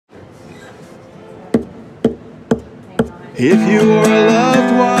If your loved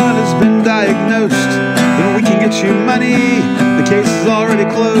one has been diagnosed, then we can get you money. The case is already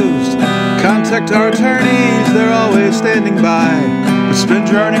closed. Contact our attorneys, they're always standing by. But spend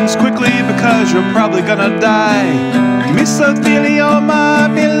your earnings quickly because you're probably gonna die.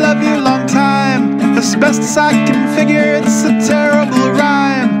 Mesothelioma, me love you long time. As best as I can figure, it's a terrible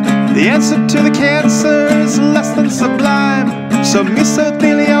rhyme. The answer to the cancer is less than sublime. So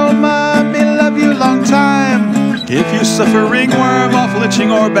mesothelioma, me love you long time. If you suffer ringworm, awful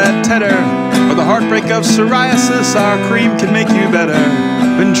itching, or bad tedder, or the heartbreak of psoriasis, our cream can make you better.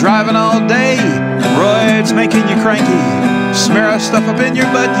 Been driving all day, roids making you cranky. Smear our stuff up in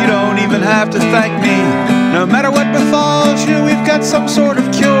your butt, you don't even have to thank me. No matter what befalls you, we've got some sort of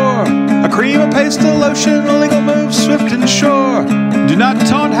cure. A cream, a paste, a lotion, a legal move, swift and sure. Do not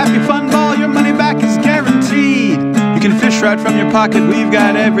taunt Happy Fun Ball, your money back is guaranteed. You can fish right from your pocket, we've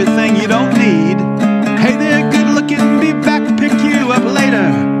got everything you don't need. Hey there, good looking, be back to pick you up later.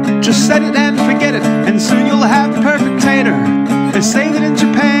 Just set it and forget it, and soon you'll have the perfect tater. They say that in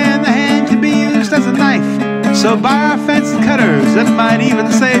Japan, the hand can be used as a knife. So buy our fancy cutters, that might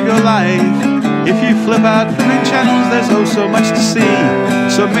even save your life. If you flip out flipping channels, there's oh so much to see.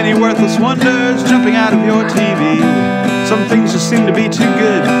 So many worthless wonders jumping out of your TV. Some things just seem to be too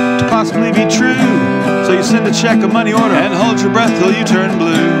good to possibly be true. So you send a check, a money order, and hold your breath till you turn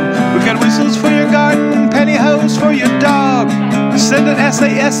blue. We've got whistles for your garden, pantyhose for your dog. Send an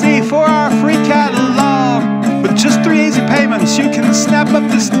SASE for our free catalog. With just 3 easy payments, you can snap up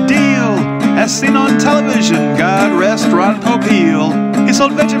this deal. As seen on television, God rest Ron Popeil. He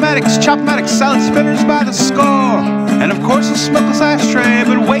sold Vegematics, Chop-matics, salad spinners by the score. And of course a smokeless ashtray,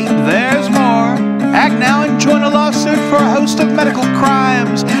 but wait, there's more. Act now and join a lawsuit for a host of medical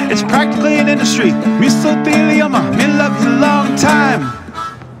crimes. It's practically an industry. Mesothelioma, me love you long time.